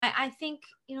I think,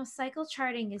 cycle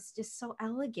charting is just so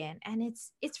elegant, and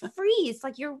it's free. It's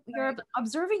like you're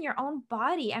observing your own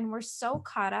body, and we're so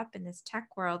caught up in this tech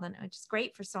world, and which is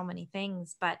great for so many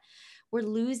things, but we're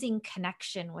losing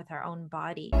connection with our own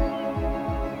body.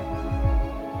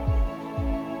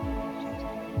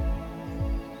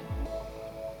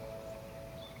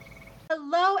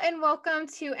 Hello and welcome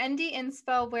to ND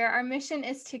Inspo, where our mission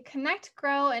is to connect,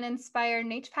 grow, and inspire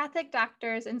naturopathic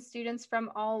doctors and students from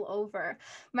all over.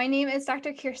 My name is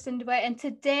Dr. Kirsten DeWitt, and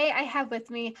today I have with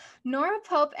me Nora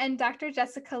Pope and Dr.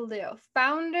 Jessica Liu,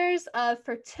 founders of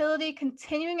Fertility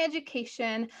Continuing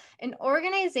Education, an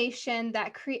organization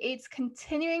that creates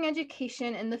continuing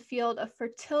education in the field of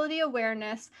fertility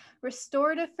awareness,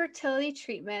 restorative fertility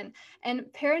treatment, and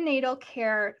perinatal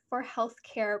care for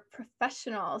healthcare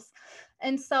professionals.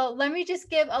 And so let me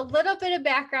just give a little bit of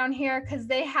background here because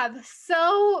they have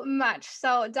so much.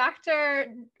 So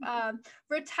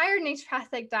retired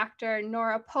naturopathic Dr.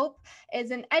 Nora Pope is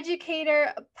an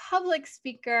educator, a public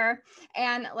speaker,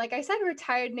 and like I said,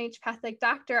 retired naturopathic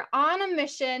doctor on a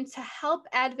mission to help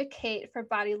advocate for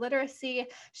body literacy.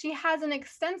 She has an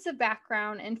extensive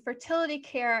background in fertility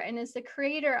care and is the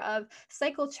creator of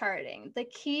Cycle Charting, the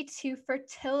Key to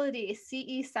Fertility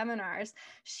CE seminars.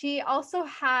 She also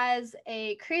has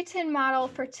a creatine model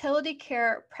fertility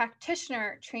care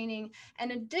practitioner training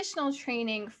and additional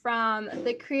training from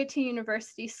the Creatine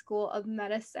University School of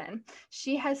Medicine.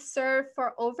 She has served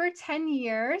for over 10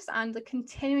 years on the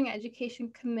Continuing Education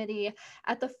Committee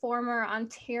at the former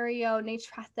Ontario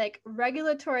Naturopathic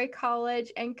Regulatory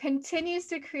College and continues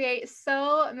to create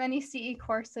so many CE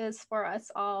courses for us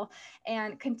all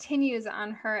and continues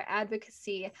on her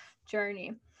advocacy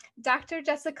journey. Dr.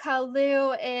 Jessica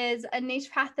Liu is a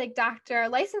naturopathic doctor,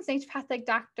 licensed naturopathic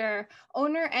doctor,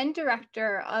 owner and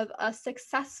director of a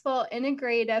successful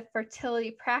integrative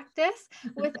fertility practice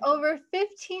with over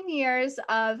 15 years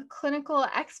of clinical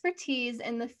expertise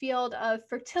in the field of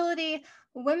fertility,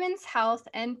 women's health,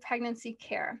 and pregnancy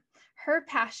care. Her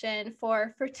passion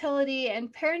for fertility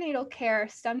and perinatal care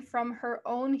stemmed from her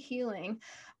own healing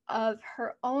of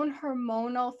her own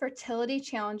hormonal fertility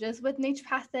challenges with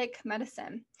naturopathic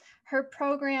medicine. Her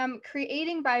program,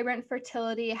 Creating Vibrant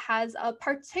Fertility, has a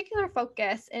particular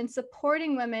focus in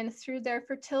supporting women through their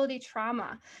fertility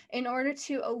trauma in order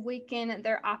to awaken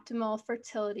their optimal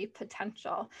fertility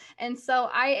potential. And so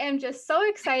I am just so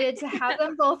excited to have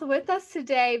them both with us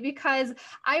today because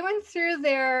I went through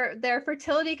their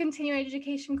fertility continuing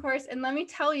education course, and let me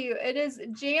tell you, it is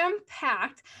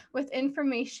jam-packed with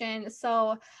information.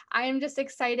 So I am just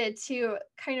excited to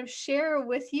kind of share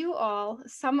with you all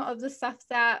some of the stuff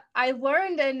that I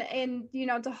learned and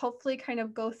to hopefully kind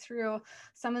of go through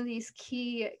some of these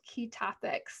key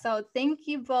topics. So thank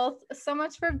you both so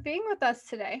much for being with us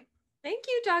today. Thank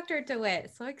you, Dr. DeWitt.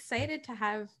 So excited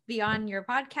to be on your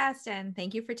podcast, and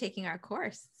thank you for taking our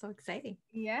course. So exciting.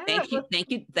 Yeah.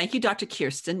 Thank you, Dr.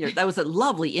 Kirsten. That was a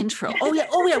lovely intro. Oh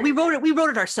yeah. We wrote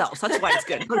it ourselves. That's why it's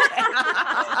good. Okay.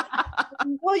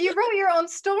 Well, you wrote your own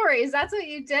stories. That's what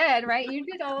you did, right? You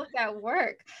did all of that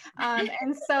work.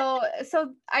 And so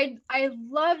I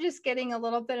love just getting a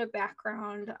little bit of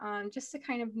background just to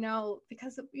kind of know,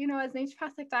 because, as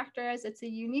naturopathic doctors, it's a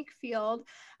unique field.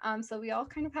 So we all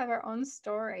kind of have our own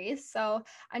stories. So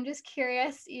I'm just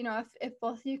curious, if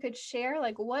both of you could share,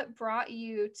 like, what brought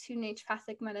you to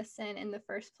naturopathic medicine in the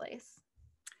first place?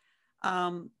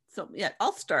 So yeah,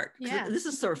 I'll start. Yeah. This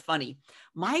is sort of funny.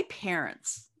 My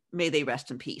parents, may they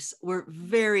rest in peace, were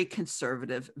very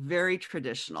conservative, very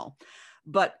traditional,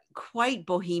 but quite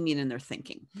bohemian in their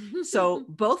thinking. So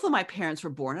both of my parents were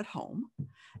born at home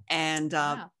and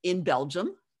in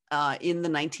Belgium in the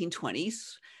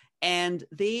 1920s. And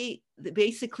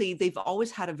they've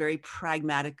always had a very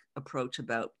pragmatic approach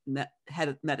about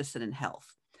medicine and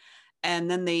health.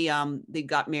 And then they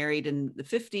got married in the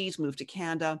 50s, moved to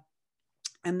Canada,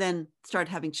 and then started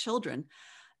having children.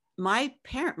 My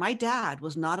dad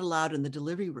was not allowed in the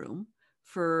delivery room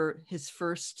for his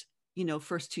first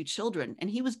two children. And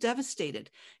he was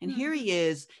devastated. And here he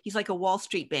is, he's like a Wall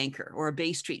Street banker or a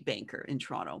Bay Street banker in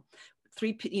Toronto,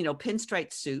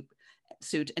 pinstripe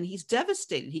suit, and he's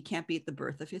devastated. He can't be at the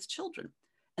birth of his children.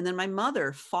 And then my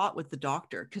mother fought with the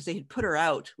doctor because they had put her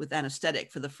out with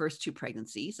anesthetic for the first two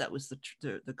pregnancies. That was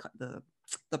the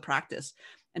practice.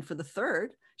 And for the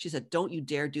third, she said, "Don't you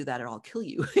dare do that or I'll kill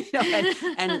you."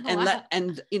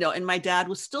 And my dad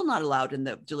was still not allowed in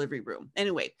the delivery room.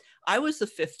 Anyway, I was the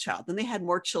fifth child. Then they had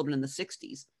more children in the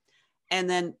 60s. And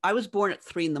then I was born at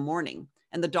 3 a.m.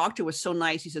 And the doctor was so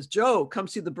nice. He says, "Joe, come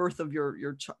see the birth of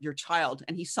your child."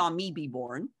 And he saw me be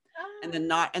born, and then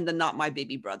not my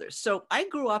baby brothers. So I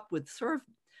grew up with sort of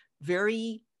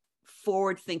very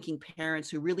forward-thinking parents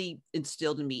who really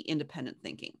instilled in me independent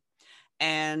thinking,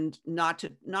 and not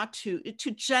to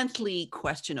gently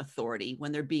question authority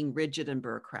when they're being rigid and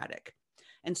bureaucratic.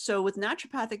 And so with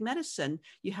naturopathic medicine,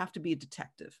 you have to be a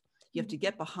detective. You have to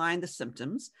get behind the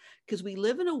symptoms, because we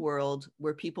live in a world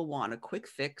where people want a quick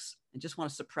fix and just want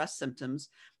to suppress symptoms.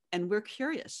 And we're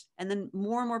curious. And then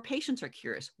more and more patients are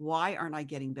curious. Why aren't I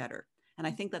getting better? And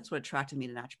I think that's what attracted me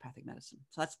to naturopathic medicine.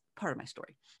 So that's part of my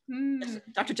story.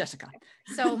 Dr. Jessica.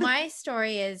 So my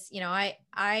story is,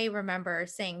 I remember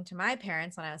saying to my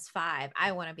parents when I was 5,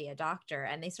 I want to be a doctor.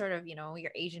 And they sort of,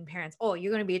 your Asian parents, oh,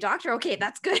 you're going to be a doctor? Okay,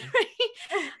 that's good.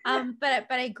 Right? But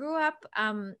I grew up,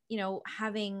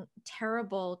 having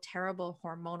terrible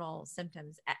hormonal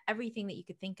symptoms, everything that you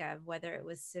could think of, whether it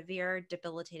was severe,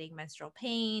 debilitating menstrual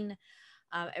pain,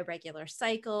 irregular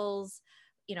cycles.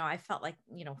 I felt like,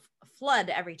 a flood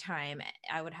every time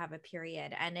I would have a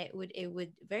period, and it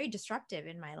would very disruptive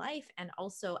in my life, and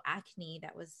also acne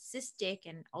that was cystic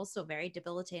and also very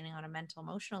debilitating on a mental,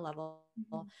 emotional level,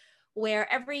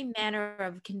 where every manner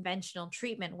of conventional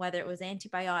treatment, whether it was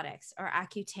antibiotics or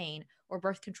Accutane or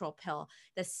birth control pill,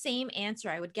 the same answer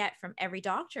I would get from every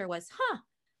doctor was,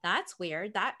 that's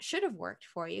weird. That should have worked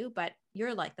for you, but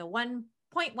you're like the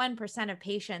 1.1% of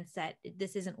patients that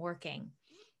this isn't working.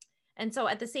 And so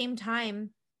at the same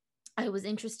time, I was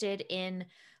interested in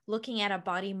looking at a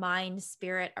body, mind,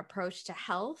 spirit approach to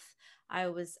health. I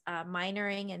was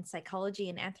minoring in psychology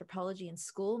and anthropology in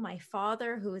school. My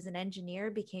father, who was an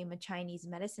engineer, became a Chinese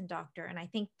medicine doctor. And I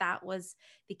think that was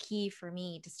the key for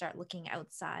me to start looking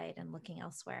outside and looking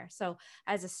elsewhere. So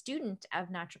as a student of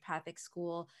naturopathic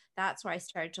school, that's where I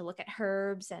started to look at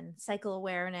herbs and cycle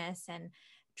awareness and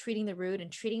treating the root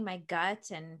and treating my gut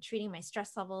and treating my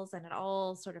stress levels. And it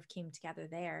all sort of came together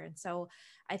there. And so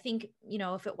I think,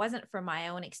 if it wasn't for my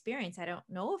own experience, I don't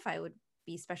know if I would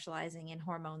be specializing in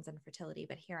hormones and fertility,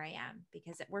 but here I am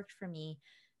because it worked for me.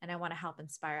 And I want to help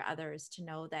inspire others to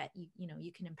know that,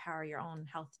 you can empower your own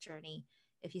health journey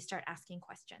if you start asking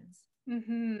questions.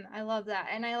 I love that.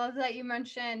 And I love that you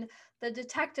mentioned the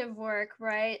detective work,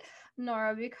 right,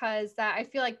 Nora, because I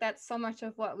feel like that's so much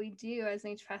of what we do as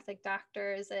naturopathic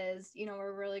doctors is,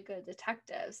 we're really good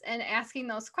detectives and asking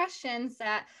those questions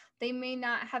that they may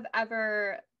not have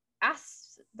ever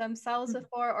asked themselves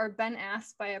before or been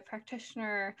asked by a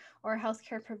practitioner or a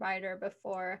healthcare provider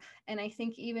before. And I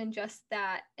think even just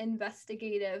that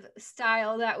investigative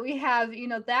style that we have,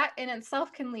 that in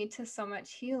itself can lead to so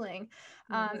much healing.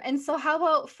 And so how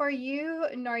about for you,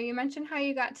 Nora, you mentioned how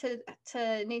you got to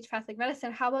naturopathic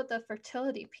medicine. How about the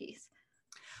fertility piece?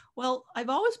 Well, I've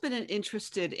always been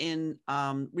interested in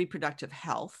reproductive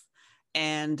health.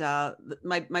 And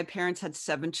my parents had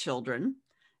 7 children.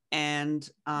 And,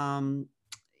 I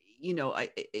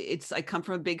come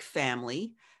from a big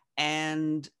family.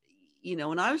 And,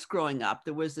 when I was growing up,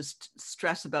 there was this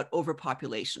stress about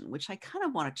overpopulation, which I kind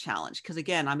of want to challenge. Because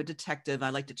again, I'm a detective.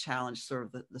 I like to challenge sort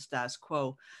of the status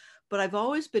quo. But I've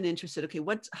always been interested, okay,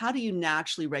 how do you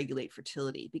naturally regulate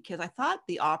fertility? Because I thought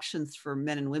the options for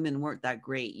men and women weren't that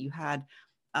great. You had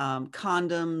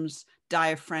condoms,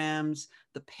 diaphragms,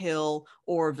 the pill,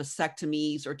 or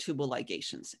vasectomies or tubal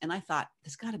ligations. And I thought,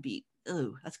 there's got to be,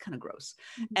 that's kind of gross.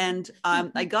 And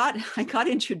I got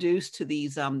introduced to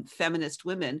these feminist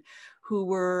women who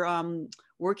were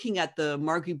working at the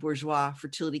Marguerite Bourgeois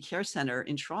Fertility Care Center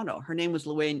in Toronto. Her name was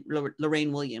Lorraine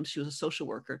Williams. She was a social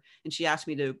worker, and she asked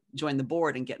me to join the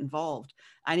board and get involved.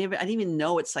 I didn't even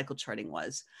know what cycle charting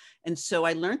was. And so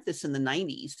I learned this in the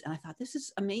 90s, and I thought, this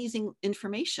is amazing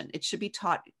information. It should be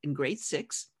taught in grade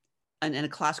 6 and in a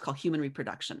class called Human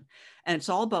Reproduction. And it's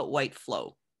all about white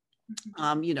flow. When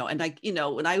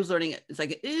I was learning it, it's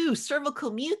like, ooh, cervical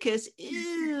mucus,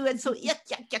 ooh, and so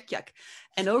yuck.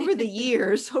 And over the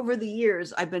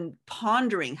years, I've been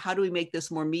pondering, how do we make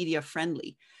this more media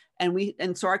friendly?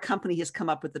 And so our company has come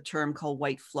up with the term called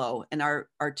white flow, and our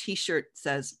t-shirt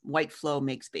says white flow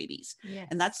makes babies. Yes.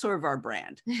 And that's sort of our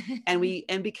brand.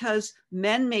 and because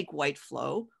men make white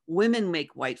flow, women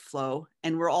make white flow,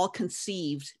 and we're all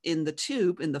conceived in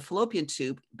the fallopian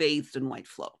tube, bathed in white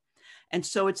flow. And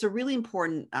so it's a really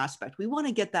important aspect. We want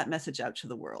to get that message out to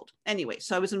the world. Anyway,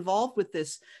 so I was involved with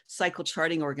this cycle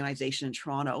charting organization in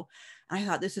Toronto. And I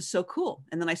thought, this is so cool.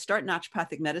 And then I started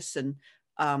naturopathic medicine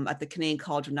at the Canadian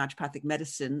College of Naturopathic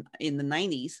Medicine in the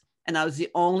 90s. And I was the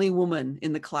only woman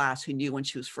in the class who knew when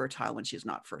she was fertile, when she was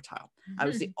not fertile. I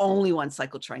was the only one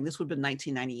cycle charting. This would have been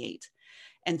 1998.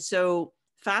 And so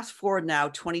fast forward now,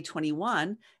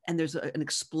 2021, and there's an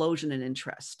explosion in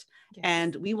interest. Yes.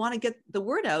 And we want to get the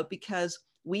word out because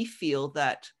we feel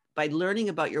that by learning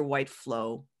about your white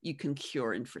flow, you can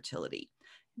cure infertility.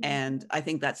 And I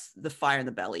think that's the fire in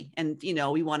the belly. And, you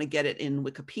know, we want to get it in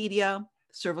Wikipedia,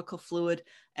 cervical fluid,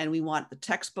 and we want the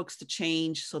textbooks to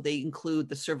change. So they include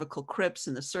the cervical crypts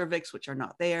and the cervix, which are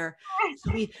not there.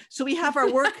 So we have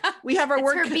our work. We have our it's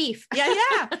work. her beef.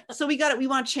 Yeah. So we got it. We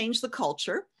want to change the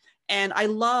culture. And I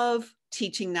love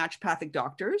teaching naturopathic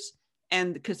doctors,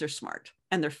 and because they're smart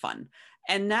and they're fun.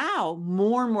 And now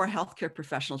more and more healthcare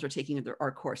professionals are taking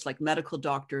our course, like medical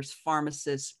doctors,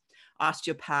 pharmacists,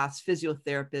 osteopaths,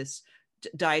 physiotherapists,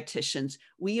 dietitians.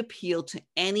 We appeal to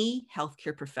any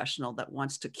healthcare professional that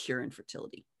wants to cure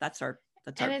infertility. That's our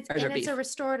it's a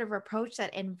restorative approach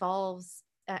that involves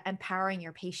empowering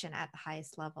your patient at the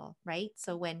highest level, right?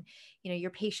 So when, you know,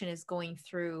 your patient is going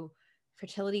through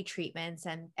fertility treatments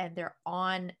and they're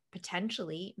on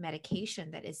potentially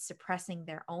medication that is suppressing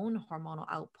their own hormonal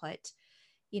output,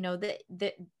 you know, that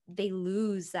they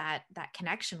lose that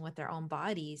connection with their own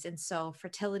bodies. And so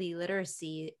fertility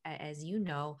literacy, as you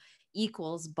know,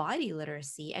 equals body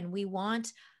literacy. And we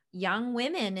want young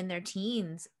women in their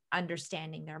teens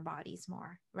understanding their bodies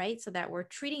more, right? So that we're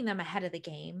treating them ahead of the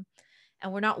game,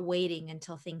 and we're not waiting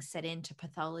until things set into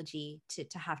pathology to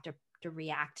have to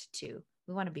react to.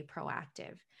 We want to be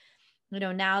proactive. You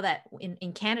know, now that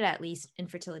in Canada, at least,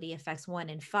 infertility affects 1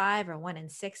 in 5 or 1 in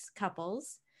 6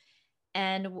 couples.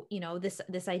 And, you know, this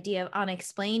idea of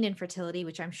unexplained infertility,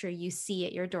 which I'm sure you see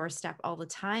at your doorstep all the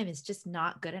time, is just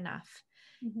not good enough.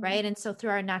 Right. And so through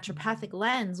our naturopathic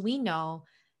lens, we know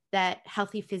that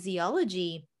healthy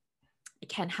physiology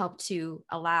can help to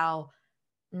allow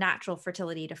natural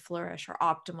fertility to flourish, or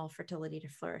optimal fertility to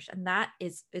flourish. And that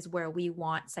is where we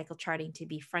want cycle charting to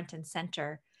be front and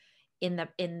center in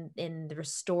the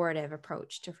restorative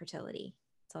approach to fertility.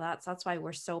 So that's why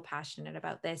we're so passionate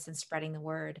about this and spreading the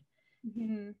word.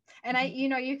 And you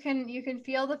know, you can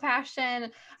feel the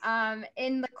passion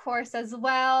in the course as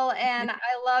well. And I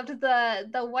loved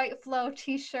the White Flow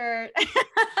t-shirt.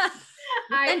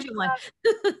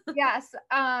 Yes.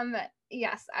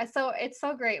 Yes. So it's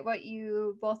so great what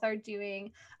you both are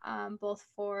doing, both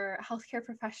for healthcare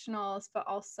professionals, but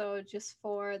also just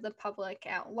for the public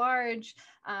at large.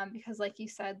 Because like you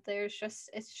said,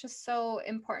 it's just so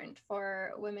important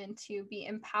for women to be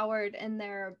empowered in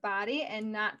their body and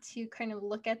not to kind of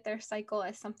look at their cycle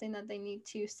as something that they need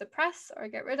to suppress or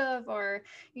get rid of, or,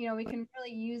 you know, we can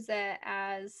really use it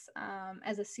as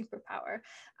a superpower.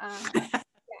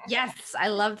 Yes, I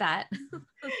love that.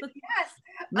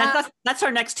 Yes. That's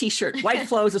our next t-shirt. White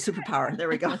Flow is a superpower. There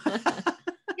we go.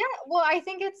 Yeah, well, I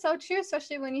think it's so true,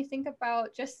 especially when you think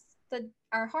about just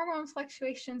our hormone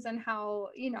fluctuations and how,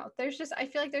 you know, I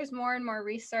feel like there's more and more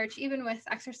research, even with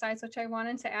exercise, which I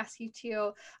wanted to ask you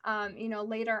to, you know,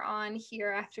 later on here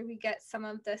after we get some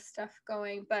of this stuff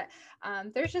going. But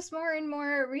there's just more and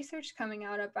more research coming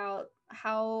out about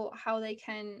how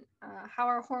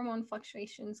our hormone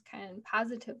fluctuations can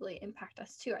positively impact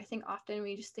us too. I think often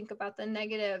we just think about the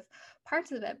negative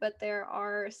parts of it, but there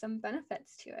are some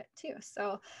benefits to it too.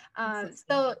 So,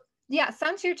 yeah,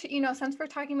 since since we're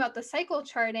talking about the cycle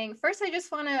charting, first I just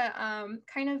want to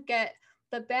kind of get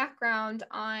the background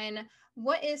on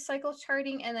what is cycle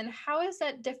charting, and then how is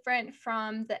that different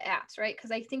from the apps, right?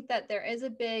 Because I think that there is a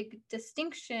big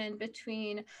distinction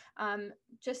between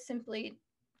just simply,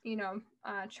 you know,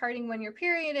 charting when your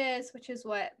period is, which is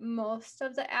what most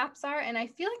of the apps are. And I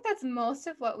feel like that's most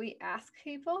of what we ask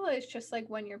people, is just like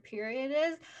when your period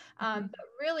is. But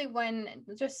really, when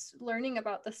just learning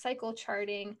about the cycle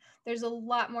charting, there's a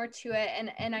lot more to it.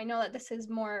 And I know that this is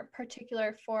more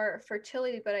particular for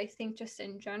fertility, but I think just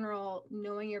in general,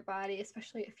 knowing your body,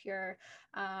 especially if you're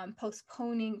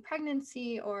postponing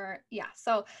pregnancy, or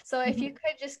so if you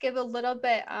could just give a little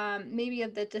bit maybe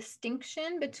of the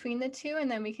distinction between the two,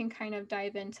 and then we can kind of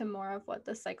dive into more of what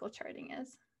the cycle charting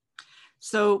is.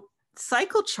 So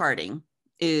cycle charting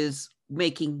is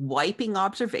making wiping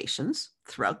observations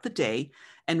throughout the day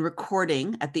and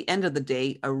recording at the end of the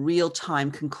day a real-time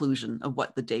conclusion of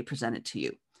what the day presented to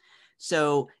you.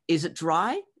 So is it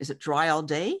dry? Is it dry all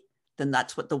day? Then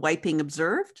that's what the wiping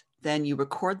observed. Then you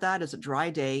record that as a dry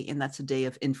day, and that's a day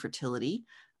of infertility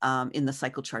in the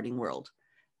cycle charting world.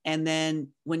 And then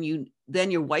when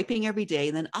you're wiping every day,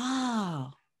 and then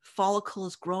follicle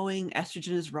is growing,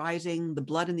 estrogen is rising, the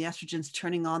blood in the estrogen is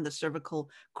turning on the cervical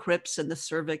crypts and the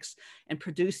cervix and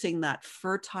producing that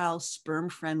fertile,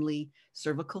 sperm-friendly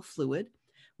cervical fluid,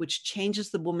 which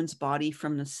changes the woman's body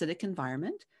from an acidic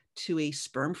environment to a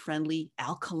sperm-friendly,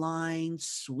 alkaline,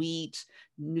 sweet,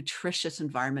 nutritious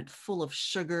environment full of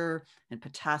sugar and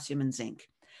potassium and zinc.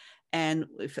 And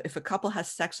if a couple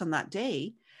has sex on that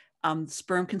day,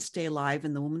 sperm can stay alive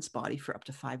in the woman's body for up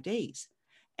to 5 days.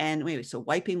 And anyway, so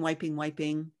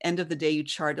wiping. End of the day, you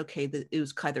chart, okay, it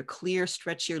was either clear,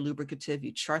 stretchy, or lubricative.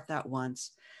 You chart that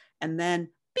once. And then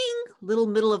bing, little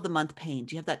middle of the month pain.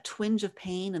 Do you have that twinge of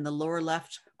pain in the lower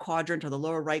left quadrant or the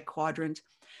lower right quadrant?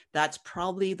 That's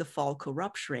probably the follicle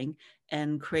rupturing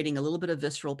and creating a little bit of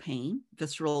visceral pain,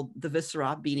 the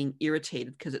viscera being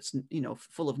irritated because it's,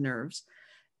 full of nerves,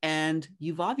 and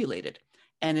you've ovulated.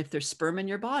 And if there's sperm in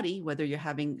your body, whether you're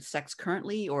having sex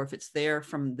currently or if it's there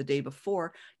from the day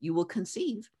before, you will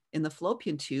conceive in the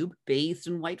fallopian tube bathed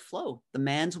in white flow, the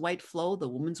man's white flow, the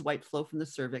woman's white flow from the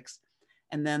cervix.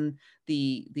 And then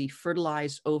the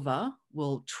fertilized ova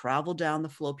will travel down the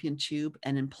fallopian tube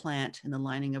and implant in the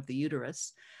lining of the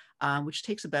uterus, which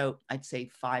takes about, I'd say,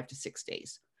 5 to 6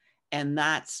 days. And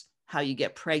that's how you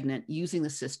get pregnant, using the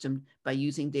system by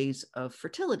using days of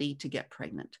fertility to get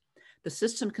pregnant. The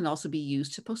system can also be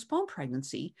used to postpone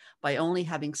pregnancy by only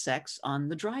having sex on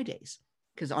the dry days,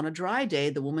 because on a dry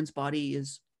day, the woman's body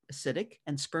is acidic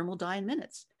and sperm will die in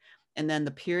minutes. And then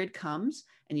the period comes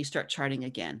and you start charting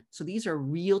again. So these are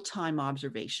real-time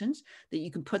observations that you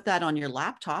can put that on your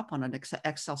laptop on an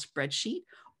Excel spreadsheet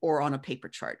or on a paper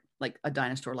chart, like a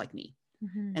dinosaur like me.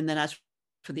 Mm-hmm. And then as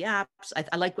for the apps,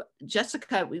 I like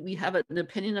Jessica, we have an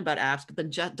opinion about apps, but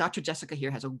then Dr. Jessica here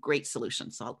has a great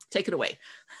solution. So I'll take it away.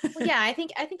 Well, yeah, I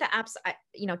think the apps,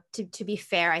 to be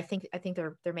fair, I think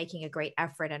they're making a great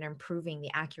effort at improving the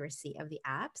accuracy of the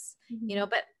apps, mm-hmm.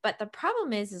 But the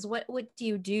problem is what do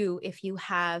you do if you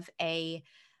have a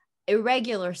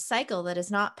irregular cycle that is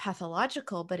not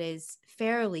pathological, but is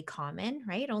fairly common,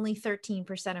 right? Only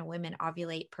 13% of women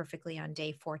ovulate perfectly on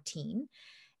day 14.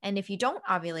 And if you don't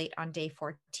ovulate on day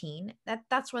 14,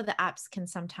 that's where the apps can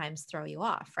sometimes throw you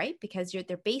off, right? Because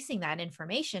they're basing that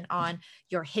information on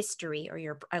your history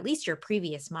or at least your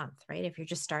previous month, right? If you're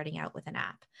just starting out with an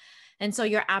app. And so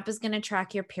your app is going to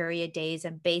track your period days,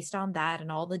 and based on that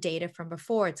and all the data from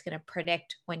before, it's going to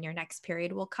predict when your next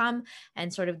period will come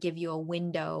and sort of give you a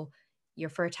window, your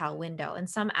fertile window. And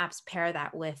some apps pair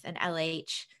that with an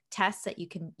LH test that you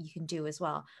can do as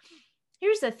well.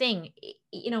 Here's the thing,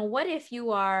 what if you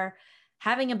are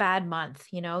having a bad month,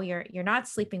 you're not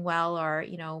sleeping well, or,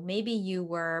 maybe you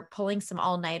were pulling some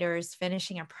all-nighters,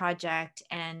 finishing a project,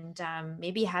 and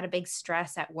maybe you had a big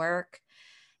stress at work,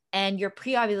 and your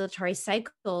pre-ovulatory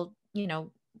cycle,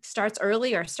 starts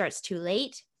early or starts too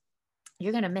late.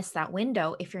 You're going to miss that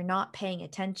window if you're not paying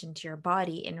attention to your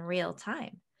body in real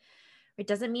time. It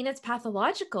doesn't mean it's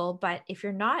pathological, but if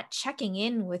you're not checking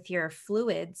in with your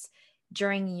fluids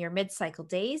during your mid-cycle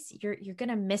days, you're going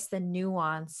to miss the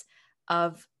nuance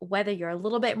of whether you're a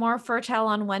little bit more fertile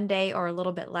on one day or a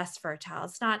little bit less fertile.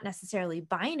 It's not necessarily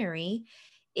binary.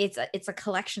 It's a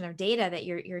collection of data that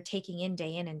you're taking in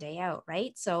and day out,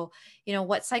 right? So,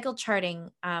 what cycle charting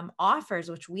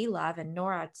offers, which we love and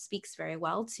Nora speaks very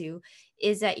well to,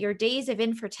 is that your days of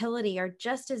infertility are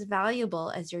just as valuable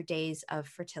as your days of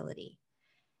fertility.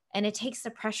 And it takes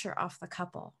the pressure off the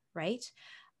couple, right?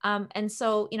 And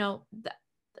so,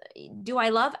 do I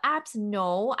love apps?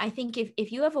 No. I think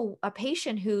if you have a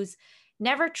patient who's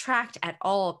never tracked at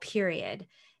all, period,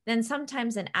 then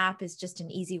sometimes an app is just an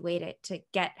easy way to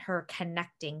get her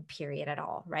connecting, period, at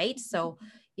all, right? So,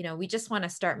 we just want to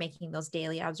start making those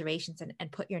daily observations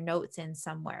and put your notes in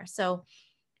somewhere. So,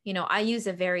 I use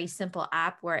a very simple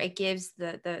app where it gives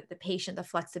the patient the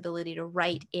flexibility to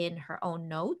write in her own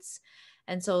notes.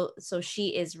 And so she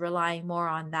is relying more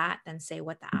on that than say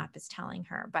what the app is telling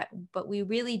her. But we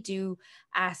really do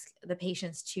ask the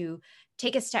patients to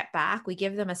take a step back. We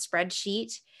give them a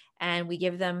spreadsheet and we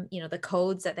give them, the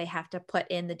codes that they have to put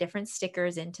in, the different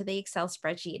stickers into the Excel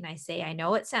spreadsheet. And I say, I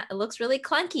know it looks really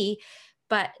clunky,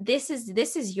 but this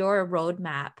is your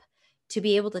roadmap to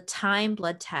be able to time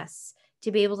blood tests,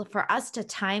 to be able to, for us to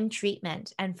time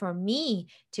treatment, and for me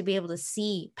to be able to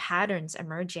see patterns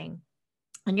emerging.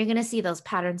 And you're going to see those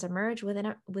patterns emerge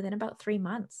within about 3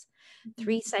 months.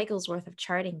 3 cycles worth of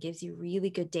charting gives you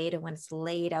really good data when it's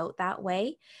laid out that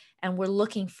way. And we're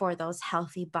looking for those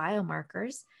healthy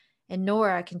biomarkers. And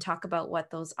Nora can talk about what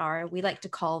those are. We like to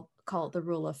call it the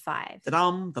rule of 5.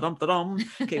 Da-dum, da-dum, da-dum.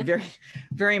 Okay, very,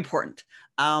 very important.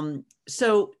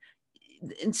 So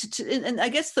I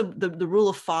guess the rule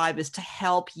of 5 is to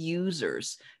help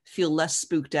users feel less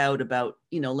spooked out about,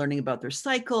 learning about their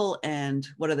cycle and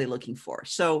what are they looking for.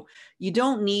 So you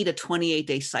don't need a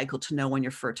 28-day cycle to know when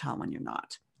you're fertile, when you're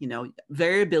not.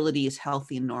 Variability is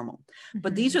healthy and normal. Mm-hmm.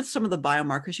 But these are some of the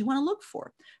biomarkers you want to look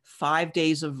for. 5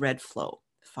 days of red flow,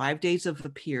 5 days of a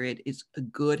period is a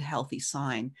good, healthy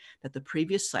sign that the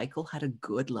previous cycle had a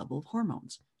good level of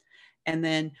hormones. And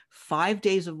then 5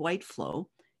 days of white flow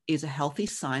is a healthy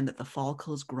sign that the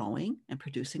follicle is growing and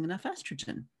producing enough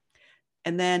estrogen.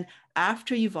 And then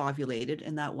after you've ovulated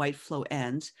and that white flow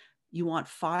ends, you want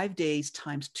 5 days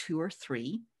times 2 or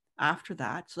 3 after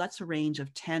that. So that's a range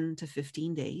of 10 to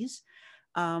 15 days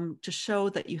to show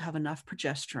that you have enough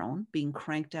progesterone being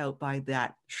cranked out by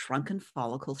that shrunken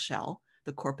follicle shell,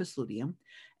 the corpus luteum,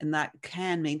 and that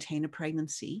can maintain a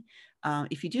pregnancy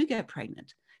if you do get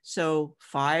pregnant. So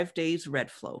 5 days red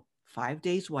flow, 5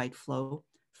 days white flow,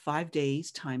 5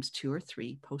 days times 2 or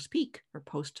 3 post-peak or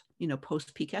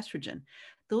post-peak estrogen.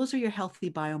 Those are your healthy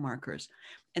biomarkers.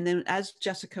 And then as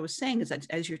Jessica was saying, is that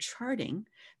as you're charting,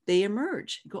 they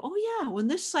emerge. You go, oh yeah, well in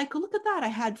this cycle, look at that. I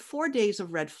had 4 days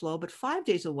of red flow, but 5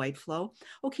 days of white flow.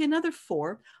 Okay, another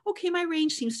 4. Okay, my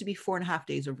range seems to be 4.5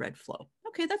 days of red flow.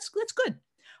 Okay, that's good.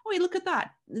 Oh, wait, look at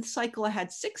that. This cycle, I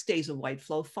had 6 days of white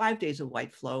flow, 5 days of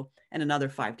white flow, and another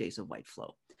 5 days of white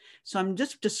flow. So I'm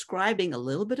just describing a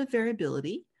little bit of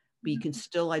variability, but you can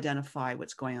still identify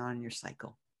what's going on in your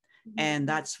cycle. And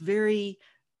that's very,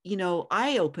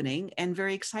 eye-opening and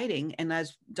very exciting. And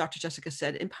as Dr. Jessica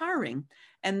said, empowering.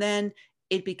 And then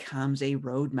it becomes a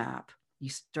roadmap. You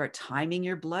start timing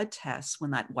your blood tests when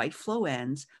that white flow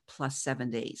ends, plus 7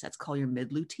 days. That's called your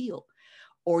mid-luteal.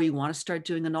 Or you want to start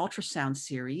doing an ultrasound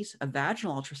series, a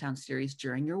vaginal ultrasound series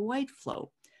during your white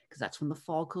flow, because that's when the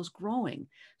follicle's growing.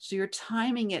 So you're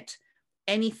timing it,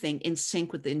 anything in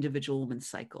sync with the individual woman's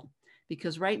cycle.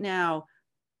 Because right now,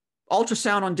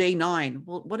 ultrasound on day 9.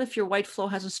 Well, what if your white flow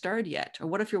hasn't started yet? Or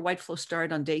what if your white flow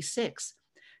started on day 6?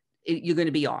 You're going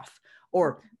to be off.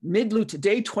 Or mid-luteal,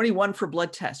 day 21 for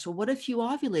blood tests. So what if you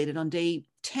ovulated on day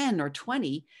 10 or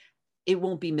 20? It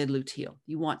won't be mid-luteal.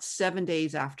 You want 7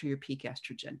 days after your peak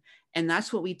estrogen. And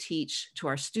that's what we teach to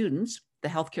our students, the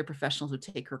healthcare professionals who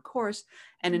take our course.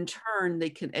 And in turn, they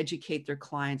can educate their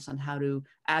clients on how to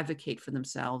advocate for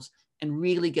themselves and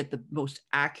really get the most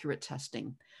accurate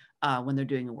testing when they're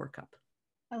doing a workup.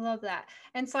 I love that.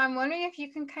 And so I'm wondering if you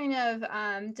can kind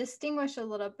of distinguish a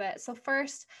little bit. So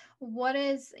first, what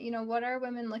are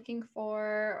women looking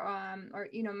for, or,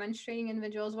 menstruating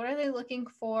individuals, what are they looking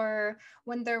for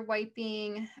when they're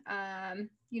wiping?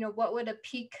 What would the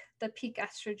peak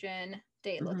estrogen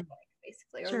day look like,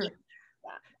 basically? Sure.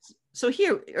 Or so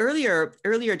here,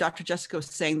 earlier, Dr. Jessica was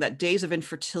saying that days of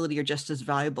infertility are just as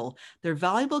valuable. They're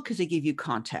valuable because they give you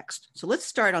context. So let's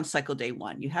start on cycle day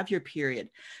 1. You have your period.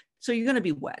 So you're going to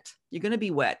be wet. You're going to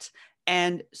be wet.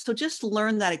 And so just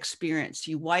learn that experience.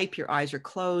 You wipe, your eyes are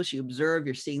closed, you observe,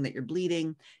 you're seeing that you're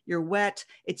bleeding, you're wet.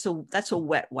 That's a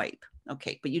wet wipe.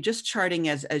 Okay. But you're just charting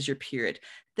as your period.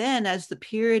 Then as the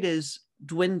period is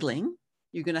dwindling,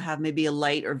 you're going to have maybe a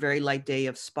light or very light day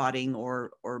of spotting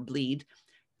or bleed.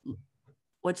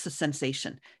 What's the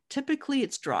sensation? Typically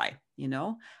it's dry,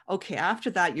 Okay. After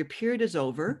that, your period is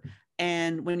over.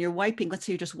 And when you're wiping, let's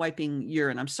say you're just wiping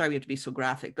urine. I'm sorry we have to be so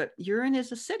graphic, but urine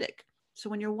is acidic. So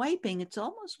when you're wiping, it's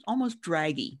almost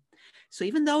draggy. So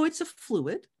even though it's a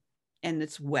fluid and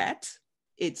it's wet,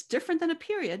 it's different than a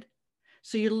period.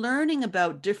 So you're learning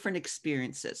about different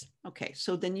experiences. Okay,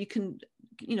 so then you can,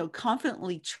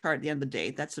 confidently chart at the end of the day.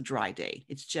 That's a dry day.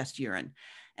 It's just urine.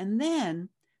 And then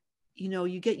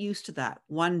you get used to that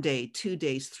 1 day, 2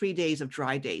 days, 3 days of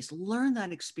dry days. Learn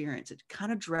that experience. It's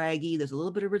kind of draggy. There's a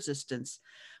little bit of resistance.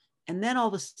 And then all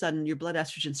of a sudden, your blood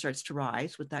estrogen starts to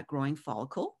rise with that growing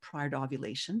follicle prior to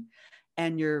ovulation.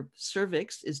 And your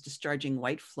cervix is discharging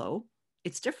white flow.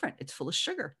 It's different. It's full of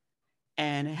sugar.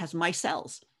 And it has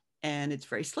micelles. And it's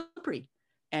very slippery.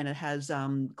 And it has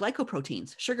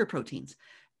glycoproteins, sugar proteins.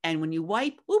 And when you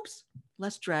wipe, oops,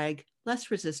 less drag, less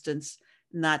resistance.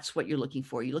 And that's what you're looking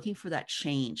for. You're looking for that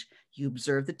change. You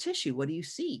observe the tissue. What do you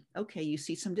see? Okay, you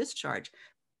see some discharge.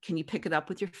 Can you pick it up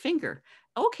with your finger?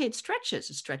 Okay, it stretches.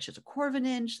 It stretches 1/4 of an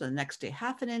inch, the next day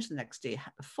 1/2 an inch, the next day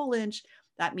a full inch.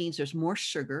 That means there's more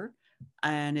sugar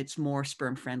and it's more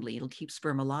sperm friendly. It'll keep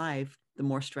sperm alive the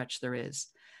more stretch there is.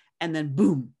 And then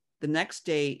boom, the next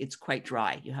day it's quite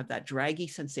dry. You have that draggy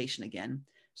sensation again.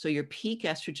 So your peak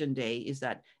estrogen day is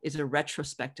a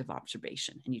retrospective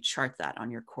observation, and you chart that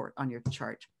on your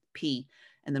chart P,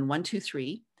 and then 1, 2,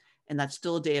 3, and that's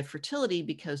still a day of fertility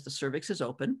because the cervix is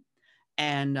open,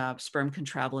 and sperm can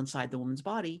travel inside the woman's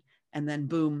body, and then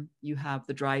boom, you have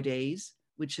the dry days,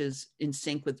 which is in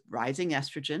sync with rising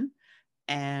estrogen,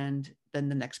 and then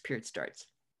the next period starts,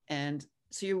 and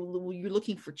so you're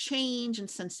looking for change in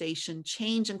sensation,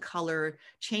 change in color,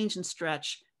 change in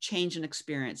stretch, change in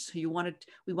experience. So we want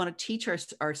to teach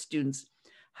our students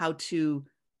how to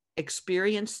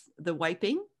experience the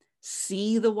wiping,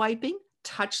 see the wiping,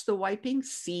 touch the wiping,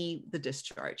 see the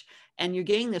discharge. And you're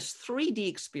getting this 3D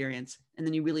experience, and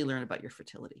then you really learn about your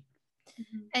fertility.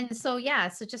 And so, yeah,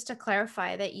 so just to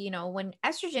clarify that, when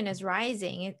estrogen is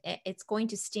rising, it's going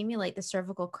to stimulate the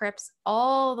cervical crypts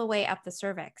all the way up the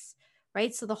cervix,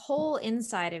 right? So the whole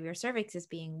inside of your cervix is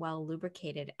being well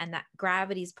lubricated, and that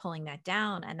gravity is pulling that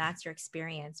down. And that's your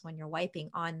experience when you're wiping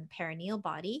on perineal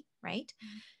body, right?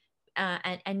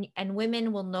 And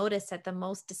women will notice that the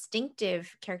most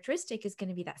distinctive characteristic is going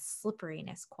to be that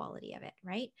slipperiness quality of it,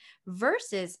 right?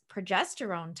 Versus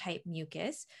progesterone type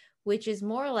mucus, which is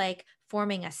more like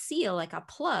forming a seal, like a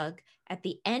plug at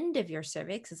the end of your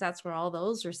cervix, because that's where all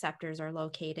those receptors are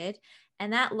located.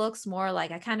 And that looks more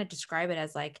like, I kind of describe it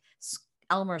as like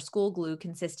Elmer school glue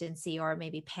consistency, or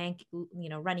maybe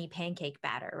runny pancake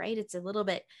batter, right? It's a little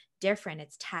bit different.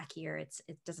 It's tackier.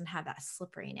 It doesn't have that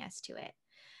slipperiness to it.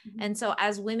 And so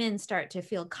as women start to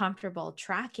feel comfortable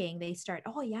tracking, they start,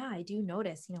 oh yeah, I do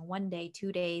notice, 1 day,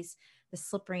 2 days, the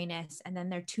slipperiness, and then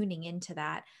they're tuning into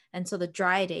that. And so the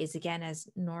dry days, again, as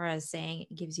Nora is saying,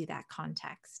 it gives you that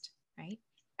context, right?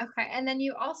 Okay. And then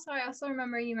I also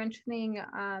remember you mentioning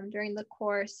during the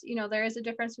course, there is a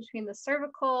difference between the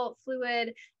cervical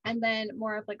fluid and then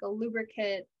more of like a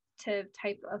lubricative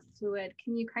type of fluid.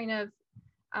 Can you kind of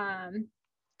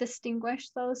distinguish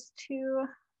those two?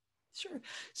 Sure.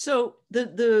 So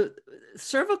the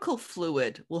cervical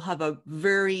fluid will have a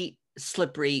very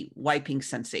slippery wiping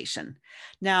sensation.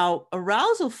 Now,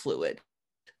 arousal fluid,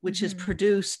 which is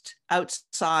produced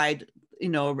outside,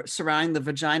 surrounding the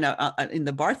vagina in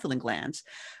the Bartholin glands,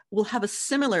 will have a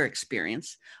similar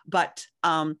experience, but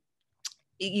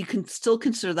you can still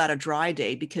consider that a dry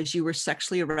day because you were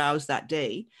sexually aroused that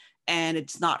day, and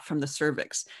it's not from the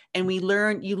cervix. And you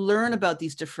learn about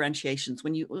these differentiations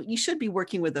when you should be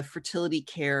working with a fertility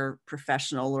care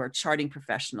professional or a charting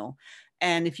professional.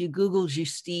 And if you Google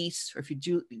Justice, or if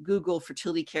you Google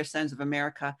Fertility Care Centers of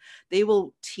America, they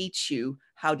will teach you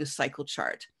how to cycle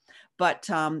chart. But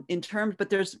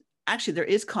there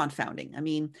is confounding. I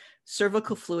mean,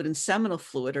 cervical fluid and seminal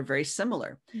fluid are very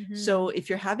similar. So if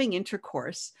you're having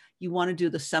intercourse, you want to do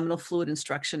the seminal fluid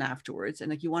instruction afterwards.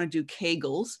 And if you want to do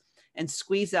Kegels and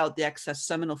squeeze out the excess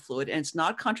seminal fluid, and it's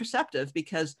not contraceptive,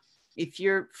 because if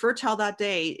you're fertile that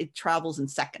day, it travels in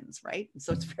seconds, right?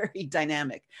 So it's very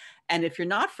dynamic. And if you're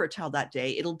not fertile that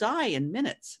day, it'll die in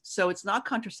minutes. So it's not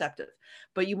contraceptive,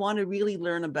 but you want to really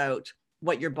learn about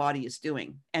what your body is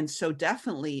doing. And so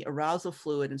definitely arousal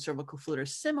fluid and cervical fluid are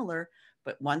similar,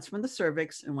 but one's from the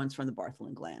cervix and one's from the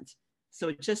Bartholin glands. So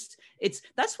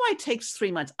that's why it takes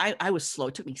 3 months. I was slow.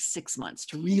 It took me 6 months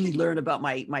to really learn about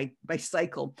my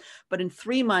cycle. But in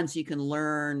 3 months, you can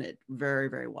learn it very,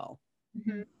 very well.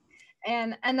 Mm-hmm.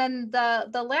 And then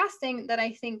the last thing that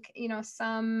I think,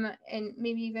 some, and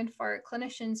maybe even for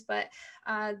clinicians, but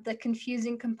the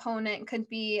confusing component could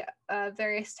be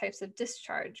various types of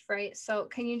discharge, right? So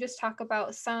can you just talk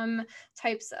about some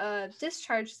types of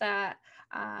discharge that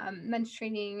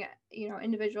menstruating,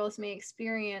 individuals may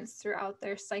experience throughout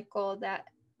their cycle that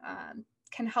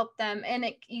can help them, and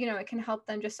it can help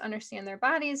them just understand their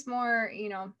bodies more,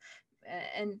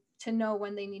 and to know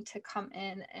when they need to come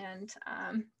in, and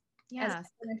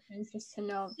just to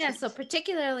know. Yeah, so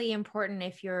particularly important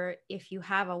if you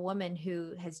have a woman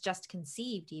who has just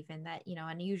conceived, even that,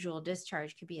 unusual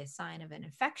discharge could be a sign of an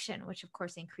infection, which of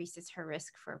course increases her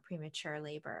risk for premature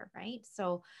labor, right?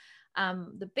 So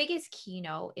the biggest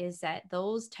keynote is that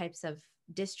those types of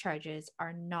discharges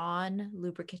are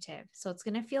non-lubricative. So it's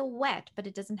going to feel wet, but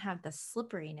it doesn't have the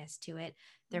slipperiness to it.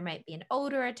 There might be an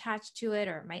odor attached to it,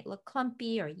 or it might look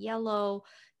clumpy or yellow.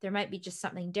 There might be just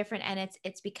something different. And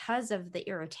it's because of the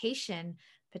irritation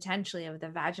potentially of the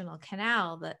vaginal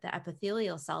canal that the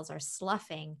epithelial cells are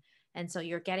sloughing. And so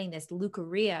you're getting this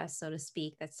leukorrhea, so to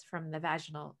speak, that's from the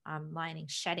vaginal lining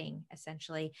shedding,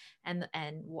 essentially, and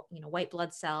white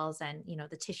blood cells, and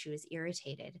the tissue is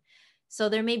irritated. So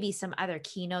there may be some other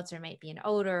keynotes. There might be an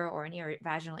odor or an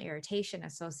vaginal irritation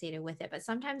associated with it, but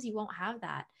sometimes you won't have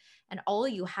that. And all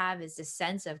you have is this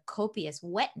sense of copious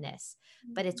wetness,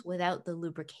 but it's without the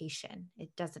lubrication.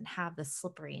 It doesn't have the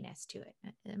slipperiness to it.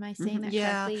 Am I saying that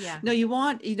correctly? Yeah. No, you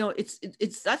want,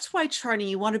 it's that's why charting,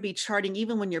 you want to be charting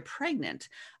even when you're pregnant.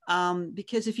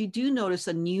 Because if you do notice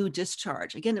a new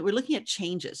discharge, again, we're looking at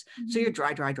changes. So you're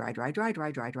dry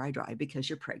because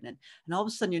you're pregnant. And all of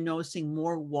a sudden you're noticing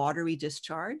more watery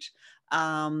discharge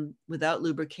without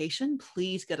lubrication.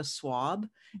 Please get a swab,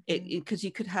 because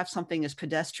you could have something as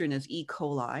pedestrian as E.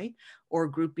 coli or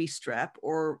group B strep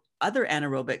or other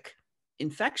anaerobic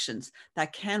infections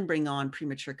that can bring on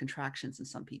premature contractions in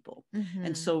some people.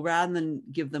 And so rather than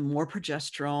give them more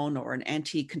progesterone or an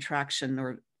anti-contraction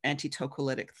or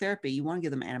antitocolytic therapy, you want to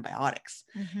give them antibiotics.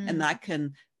 And that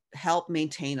can help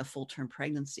maintain a full-term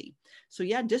pregnancy. So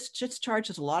yeah, discharge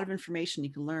is a lot of information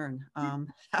you can learn.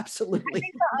 Absolutely. I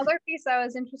think the other piece that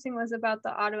was interesting was about the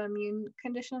autoimmune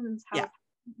conditions and how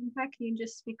impact. Can you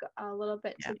just speak a little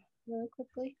bit to that really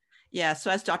quickly? Yeah. So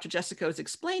as Dr. Jessica was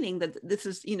explaining, that this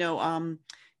is, we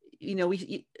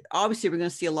obviously we're going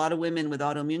to see a lot of women with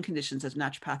autoimmune conditions as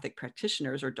naturopathic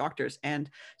practitioners or doctors. And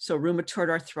so rheumatoid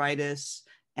arthritis,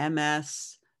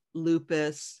 MS,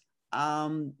 lupus,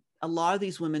 a lot of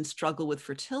these women struggle with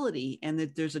fertility, and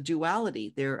that there's a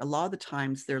duality there. A lot of the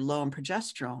times they're low in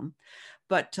progesterone,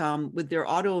 but with their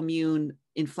autoimmune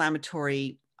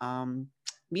inflammatory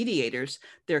mediators,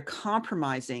 they're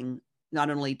compromising not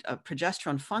only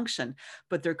progesterone function,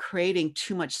 but they're creating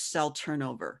too much cell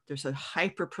turnover. There's a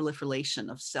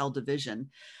hyperproliferation of cell division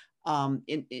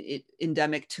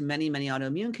endemic to many, many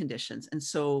autoimmune conditions. And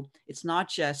so it's not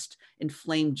just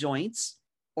inflamed joints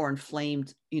or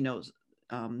inflamed,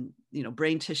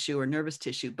 brain tissue or nervous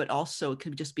tissue, but also it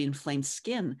could just be inflamed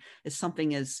skin. It's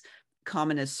something as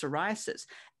common as psoriasis.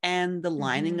 And the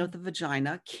lining of the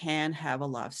vagina can have a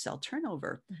lot of cell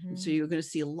turnover. And so you're going to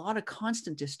see a lot of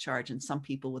constant discharge in some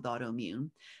people with autoimmune,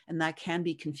 and that can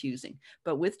be confusing.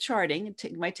 But with charting,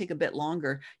 it might take a bit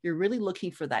longer. You're really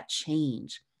looking for that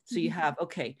change. So you have,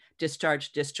 okay,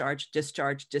 discharge, discharge,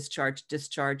 discharge, discharge,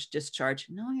 discharge, discharge.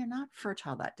 No, you're not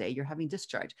fertile that day. You're having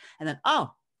discharge. And then,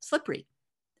 oh, slippery.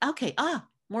 Okay,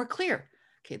 more clear.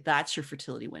 Okay, that's your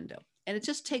fertility window. And it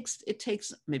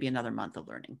takes maybe another month of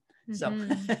learning. So,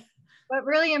 but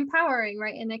really empowering,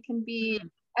 right? And it can be,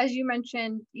 as you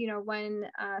mentioned, when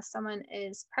someone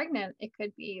is pregnant, it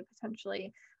could be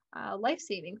potentially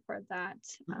life-saving for that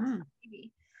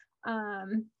baby.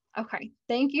 Okay,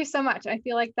 thank you so much. I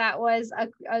feel like that was a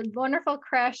wonderful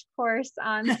crash course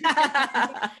on and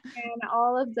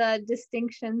all of the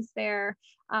distinctions there,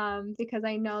 because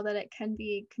I know that it can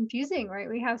be confusing, right?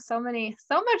 We have so much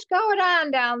going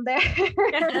on down there.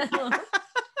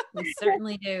 We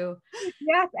certainly do.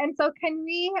 Yes. And so can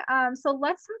we, so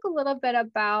let's talk a little bit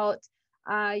about,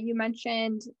 you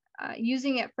mentioned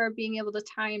using it for being able to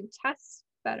time tests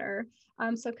better.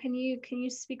 So can you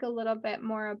speak a little bit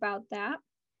more about that?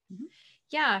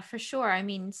 Yeah, for sure. I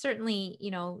mean, certainly,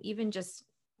 even just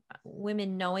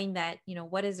women knowing that,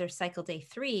 what is their cycle day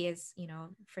 3 is,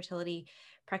 fertility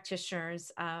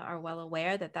practitioners are well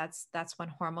aware that that's when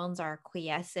hormones are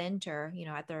quiescent or,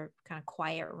 at their kind of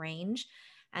quiet range.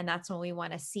 And that's when we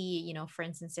want to see, for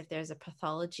instance, if there's a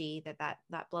pathology that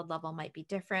blood level might be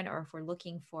different, or if we're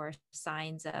looking for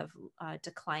signs of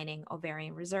declining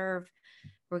ovarian reserve,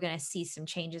 we're going to see some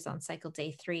changes on cycle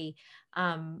day 3.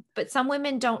 But some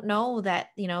women don't know that,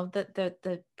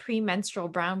 the premenstrual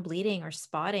brown bleeding or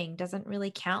spotting doesn't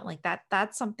really count like that.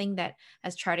 That's something that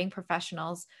as charting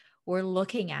professionals, we're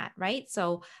looking at, right?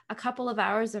 So a couple of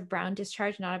hours of brown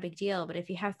discharge, not a big deal. But if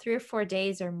you have 3 or 4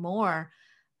 days or more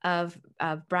of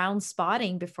brown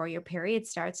spotting before your period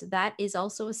starts, that is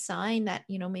also a sign that,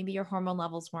 maybe your hormone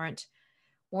levels weren't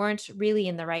really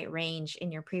in the right range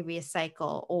in your previous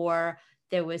cycle, or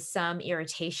there was some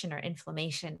irritation or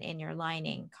inflammation in your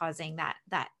lining causing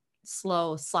that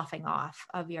slow sloughing off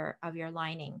of your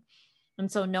lining.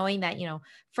 And so knowing that,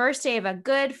 first day of a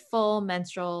good full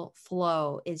menstrual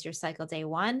flow is your cycle day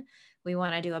 1. We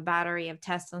want to do a battery of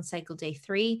tests on cycle day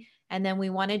 3. And then we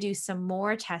want to do some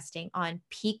more testing on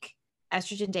peak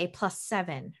estrogen day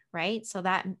 +7, right? So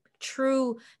that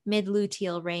true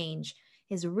mid-luteal range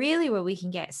is really where we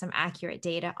can get some accurate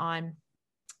data on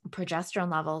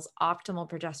progesterone levels, optimal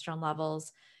progesterone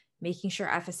levels, making sure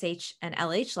FSH and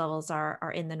LH levels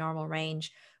are in the normal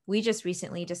range. We just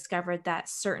recently discovered that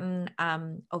certain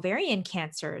ovarian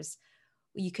cancers,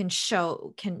 you can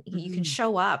show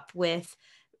up with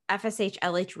FSH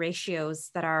LH ratios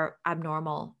that are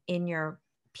abnormal in your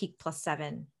peak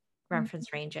 +7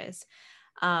 reference ranges.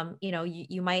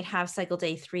 You might have cycle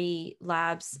day 3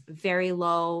 labs, very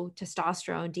low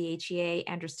testosterone, DHEA,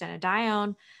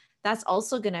 androstenedione. That's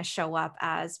also going to show up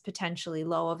as potentially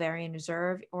low ovarian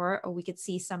reserve, or we could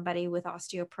see somebody with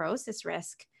osteoporosis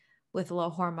risk with low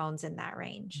hormones in that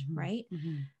range, right?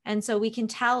 And so we can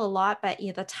tell a lot, but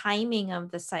the timing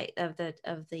of the site of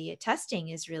the testing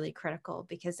is really critical,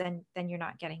 because then you're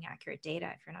not getting accurate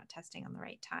data if you're not testing on the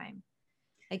right time.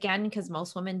 Again, because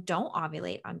most women don't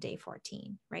ovulate on day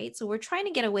 14, right? So we're trying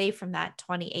to get away from that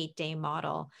 28-day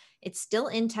model. It's still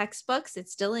in textbooks.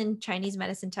 It's still in Chinese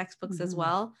medicine textbooks as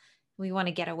well. We want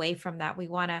to get away from that. We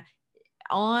want to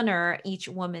honor each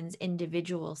woman's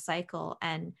individual cycle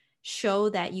and show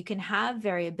that you can have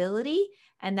variability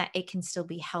and that it can still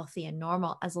be healthy and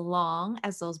normal as long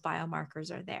as those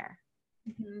biomarkers are there.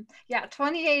 Mhm. Yeah,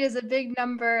 28 is a big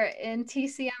number in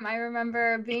TCM. I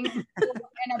remember being in school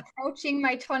and approaching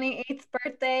my 28th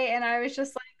birthday, and I was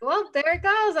just like, well, there it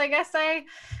goes. I guess I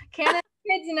can't have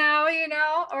kids now,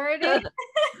 already.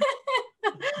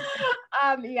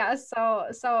 Yeah,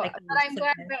 but I'm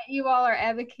glad that you all are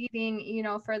advocating,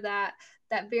 for that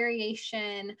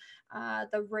variation,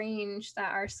 the range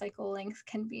that our cycle length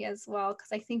can be as well.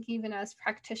 Because I think even as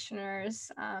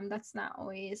practitioners, that's not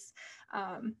always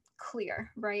clear,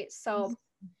 right? So,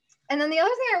 and then the other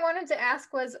thing I wanted to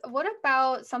ask was, what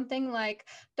about something like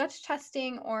Dutch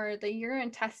testing or the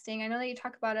urine testing? I know that you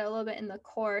talk about it a little bit in the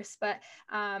course, but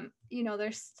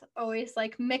there's always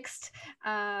like mixed.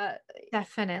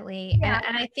 Definitely. Yeah.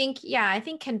 And I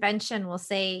think convention will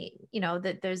say,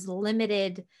 that there's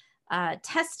limited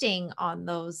testing on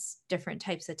those different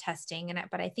types of testing.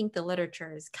 But I think the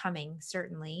literature is coming,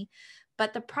 certainly.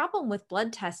 But the problem with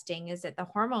blood testing is that the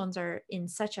hormones are in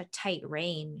such a tight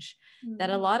range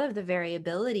that a lot of the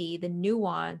variability, the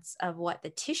nuance of what the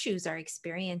tissues are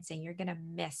experiencing, you're going to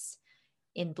miss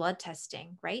in blood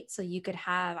testing, right? So you could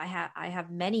have, I have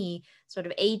many sort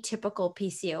of atypical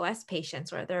PCOS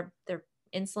patients where their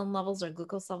insulin levels or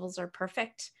glucose levels are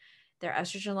perfect. Their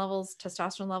estrogen levels,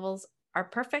 testosterone levels are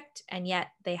perfect. And yet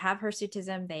they have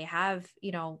hirsutism, they have,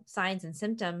 signs and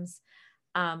symptoms,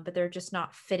 but they're just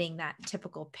not fitting that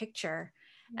typical picture.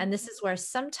 And this is where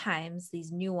sometimes these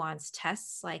nuanced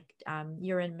tests like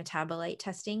urine metabolite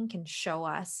testing can show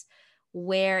us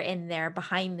where in their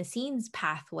behind the scenes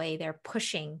pathway they're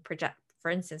pushing,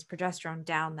 for instance, progesterone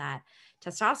down that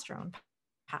testosterone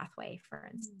pathway, for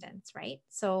instance, right?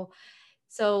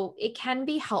 So it can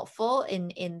be helpful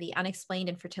in the unexplained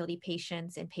infertility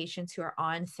patients and patients who are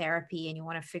on therapy and you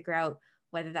want to figure out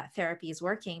whether that therapy is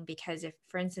working. Because if,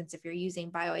 for instance, if you're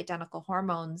using bioidentical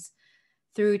hormones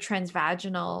through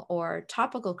transvaginal or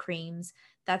topical creams,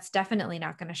 that's definitely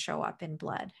not going to show up in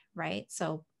blood, right?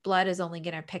 So blood is only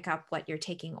going to pick up what you're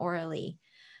taking orally.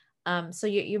 So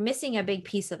you're missing a big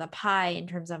piece of the pie in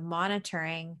terms of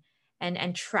monitoring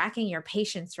and tracking your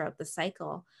patients throughout the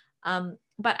cycle.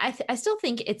 But I still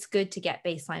think it's good to get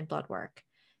baseline blood work.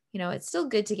 It's still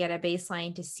good to get a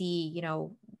baseline to see,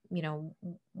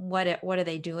 what are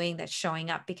they doing that's showing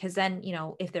up? Because then,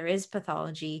 if there is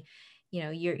pathology,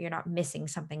 you're not missing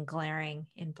something glaring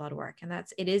in blood work. And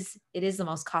it is the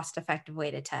most cost-effective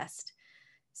way to test.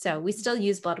 So we still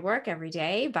use blood work every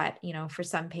day, but for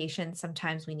some patients,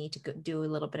 sometimes we need to do a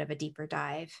little bit of a deeper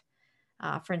dive.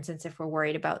 For instance, if we're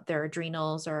worried about their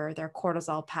adrenals or their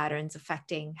cortisol patterns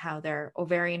affecting how their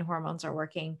ovarian hormones are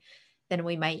working, then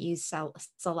we might use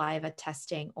saliva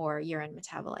testing or urine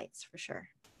metabolites for sure.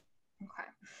 Okay.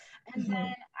 And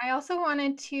then I also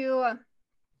wanted to,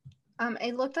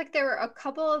 it looked like there were a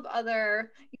couple of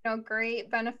other, great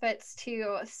benefits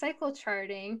to cycle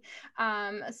charting,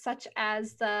 such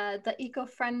as the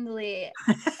eco-friendly.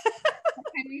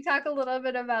 Can you talk a little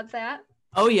bit about that?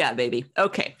 Oh yeah, baby.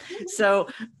 Okay. So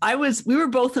we were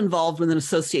both involved with an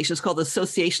association. It's called the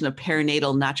Association of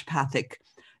Perinatal Naturopathic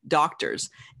Doctors.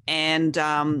 And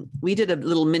we did a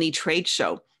little mini trade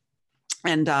show.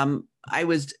 And I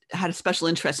had a special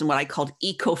interest in what I called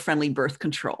eco-friendly birth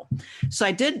control. So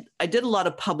I did a lot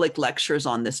of public lectures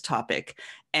on this topic,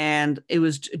 and it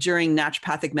was during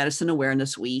Naturopathic Medicine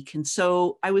Awareness Week. And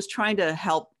so I was trying to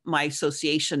help my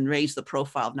association raise the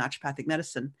profile of naturopathic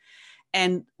medicine.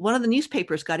 And one of the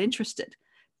newspapers got interested.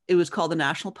 It was called the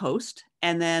National Post.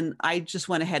 And then I just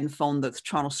went ahead and phoned the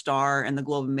Toronto Star and the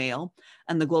Globe and Mail,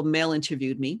 and the Globe and Mail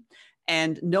interviewed me.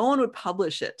 And no one would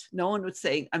publish it. No one would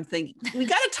say, I'm thinking, we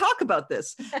got to talk about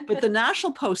this. But the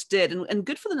National Post did. And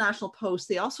good for the National Post.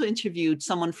 They also interviewed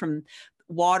someone from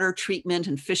Water Treatment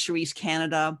and Fisheries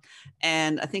Canada,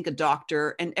 and I think a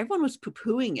doctor, and everyone was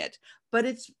poo-pooing it. But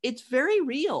it's very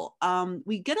real.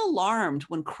 We get alarmed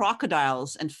when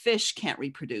crocodiles and fish can't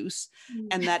reproduce,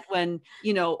 and that when,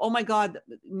 oh my God,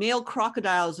 male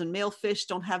crocodiles and male fish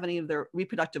don't have any of their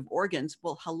reproductive organs.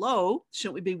 Well, hello,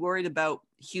 shouldn't we be worried about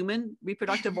human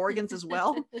reproductive organs as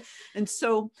well? And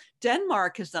so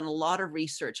Denmark has done a lot of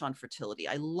research on fertility.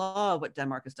 I love what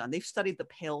Denmark has done. They've studied the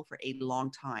pill for a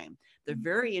long time. They're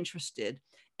very interested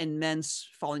in men's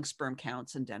falling sperm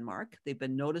counts in Denmark. They've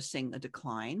been noticing a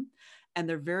decline. And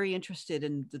they're very interested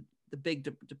in the big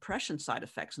depression side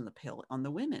effects in the pill on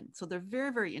the women. So they're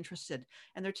very, very interested.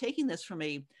 And they're taking this from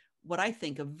what I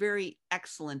think, a very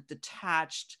excellent,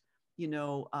 detached,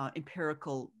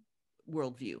 empirical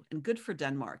worldview, and good for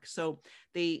Denmark. So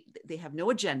they have no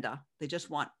agenda. They just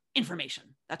want information.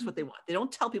 That's what they want. They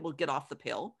don't tell people to get off the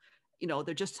pill.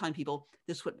 They're just telling people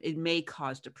it may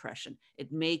cause depression.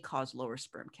 It may cause lower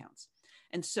sperm counts.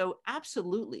 And so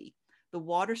absolutely, the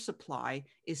water supply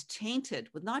is tainted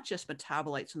with not just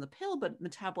metabolites from the pill, but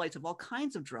metabolites of all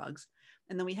kinds of drugs.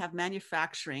 And then we have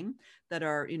manufacturing that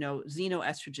are,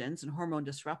 xenoestrogens and hormone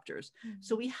disruptors. Mm-hmm.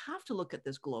 So we have to look at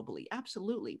this globally,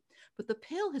 absolutely. But the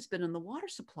pill has been in the water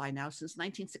supply now since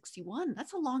 1961.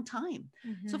 That's a long time.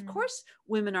 Mm-hmm. So of course,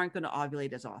 women aren't going to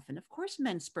ovulate as often. Of course,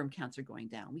 men's sperm counts are going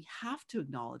down. We have to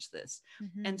acknowledge this.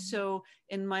 Mm-hmm. And so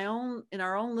in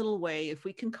our own little way, if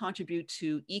we can contribute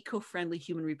to eco-friendly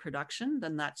human reproduction,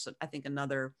 then that's, I think,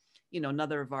 another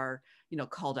of our,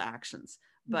 call to actions.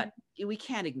 But we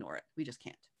can't ignore it. We just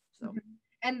can't. So,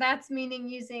 and that's meaning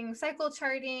using cycle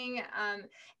charting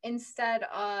instead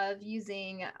of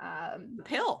using the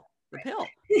pill.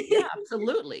 Yeah,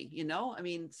 absolutely.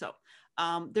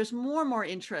 There's more and more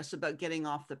interest about getting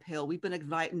off the pill. We've been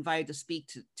invited to speak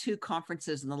to 2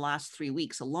 conferences in the last 3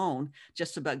 weeks alone,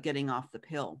 just about getting off the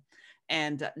pill.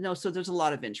 And so there's a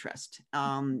lot of interest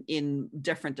in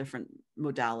different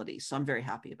modalities. So I'm very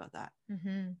happy about that.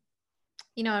 Mm-hmm.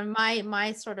 And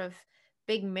my sort of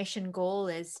big mission goal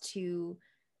is to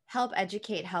help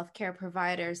educate healthcare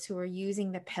providers who are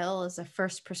using the pill as a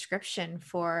first prescription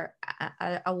for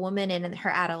a woman in her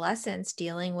adolescence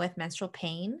dealing with menstrual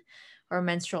pain or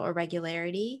menstrual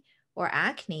irregularity or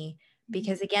acne.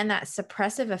 Because again, that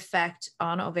suppressive effect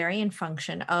on ovarian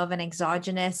function of an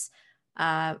exogenous,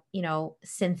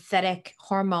 synthetic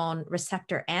hormone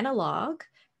receptor analog,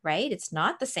 right? It's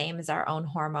not the same as our own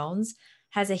hormones,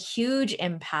 has a huge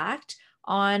impact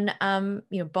on,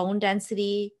 bone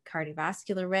density,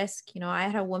 cardiovascular risk. I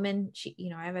had a woman,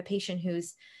 I have a patient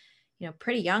who's,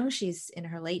 pretty young. She's in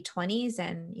her late 20s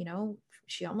and,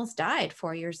 she almost died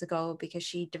 4 years ago because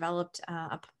she developed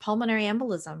a pulmonary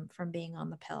embolism from being on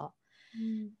the pill,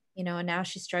 and now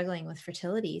she's struggling with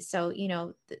fertility. So,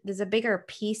 there's a bigger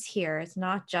piece here. It's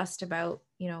not just about,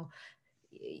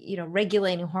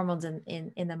 regulating hormones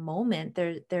in the moment.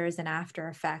 There is an after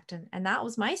effect. And that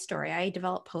was my story. I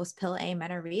developed post-pill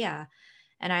amenorrhea.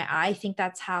 And I think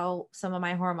that's how some of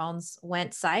my hormones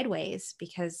went sideways,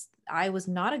 because I was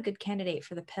not a good candidate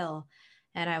for the pill.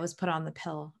 And I was put on the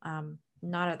pill,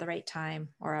 not at the right time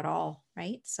or at all.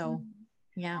 Right. So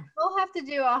yeah. We'll have to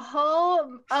do a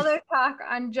whole other talk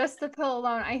on just the pill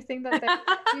alone. I think that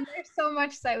there's so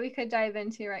much that we could dive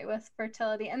into, right, with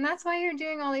fertility. And that's why you're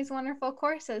doing all these wonderful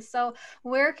courses. So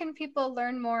where can people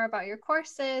learn more about your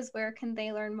courses? Where can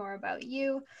they learn more about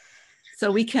you?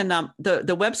 So we can,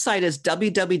 the website is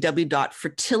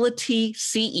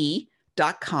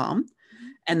www.fertilityce.com.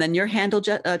 And then your handle,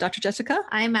 Dr. Jessica?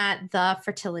 I'm at The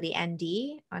Fertility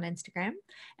ND on Instagram.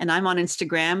 And I'm on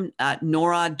Instagram,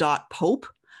 nora.pope,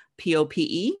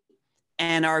 P-O-P-E.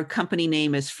 And our company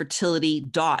name is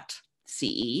fertility.ce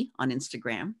on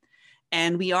Instagram.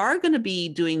 And we are going to be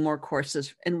doing more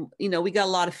courses. And, we got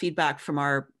a lot of feedback from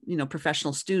our,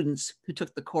 professional students who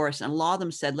took the course. And a lot of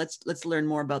them said, let's learn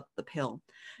more about the pill.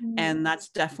 And that's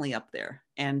definitely up there.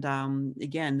 And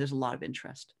again, there's a lot of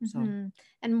interest. So.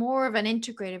 And more of an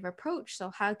integrative approach.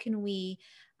 So how can we,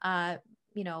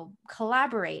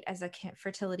 collaborate as a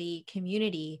fertility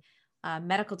community,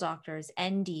 medical doctors,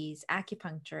 NDs,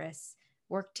 acupuncturists,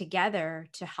 work together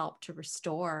to help to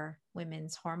restore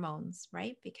women's hormones,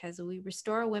 right? Because we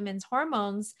restore women's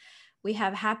hormones, we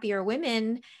have happier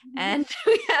women and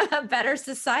we have a better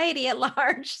society at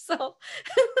large. So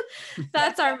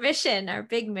that's our mission. Our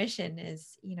big mission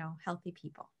is, healthy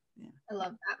people. Yeah. I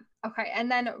love that. Okay.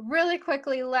 And then really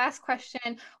quickly, last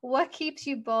question, what keeps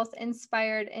you both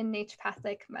inspired in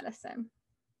naturopathic medicine?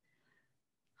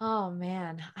 Oh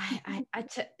man,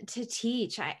 to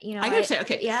teach, I gotta say,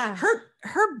 okay, yeah, her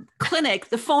clinic,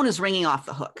 the phone is ringing off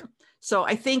the hook. So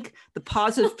I think the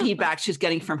positive feedback she's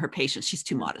getting from her patients, she's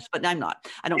too modest, but I'm not.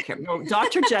 I don't care. No,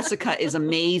 Dr. Jessica is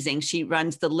amazing. She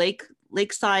runs the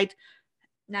Lakeside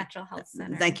Natural Health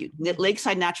Center. Thank you.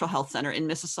 Lakeside Natural Health Center in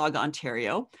Mississauga,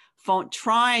 Ontario.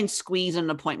 Try and squeeze an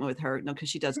appointment with her, because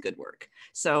she does good work.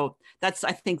 So I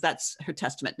think that's her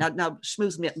testament. Now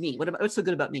schmooze me. What's so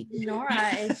good about me?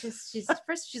 Nora is she's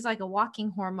like a walking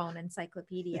hormone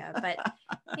encyclopedia. But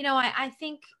I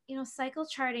think cycle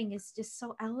charting is just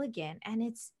so elegant, and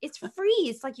it's free.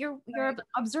 It's like you're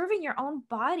observing your own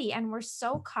body, and we're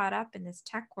so caught up in this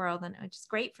tech world, and which is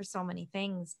great for so many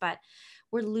things, but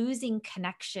we're losing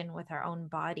connection with our own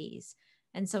bodies.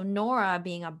 And so Nora,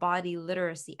 being a body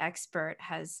literacy expert,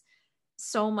 has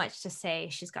so much to say.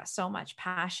 She's got so much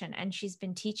passion, and she's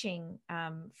been teaching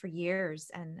for years.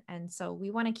 And so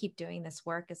we want to keep doing this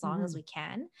work as long as we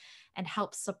can, and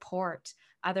help support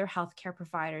other healthcare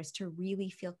providers to really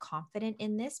feel confident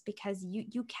in this, because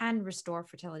you can restore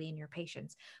fertility in your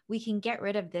patients. We can get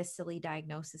rid of this silly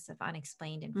diagnosis of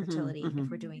unexplained infertility if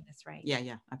we're doing this right.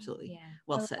 Yeah, absolutely. Yeah.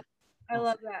 Well said. I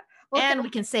love that. Well, And we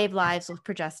can save lives with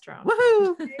progesterone.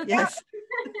 Woohoo! Yes.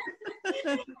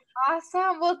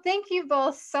 awesome. Well, thank you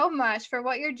both so much for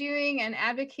what you're doing and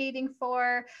advocating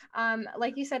for.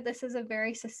 Like you said, this is a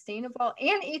very sustainable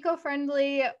and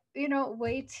eco-friendly,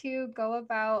 way to go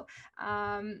about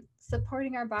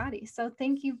supporting our body. So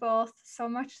thank you both so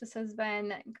much. This has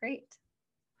been great.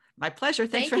 My pleasure.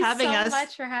 Thanks for Thank you having so us.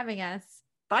 much for having us.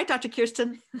 Bye, Dr.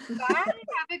 Kirsten. Bye. Have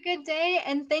a good day.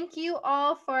 And thank you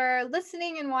all for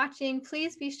listening and watching.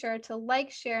 Please be sure to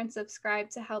like, share, and subscribe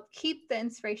to help keep the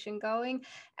inspiration going.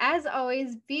 As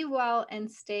always, be well and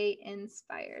stay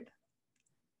inspired.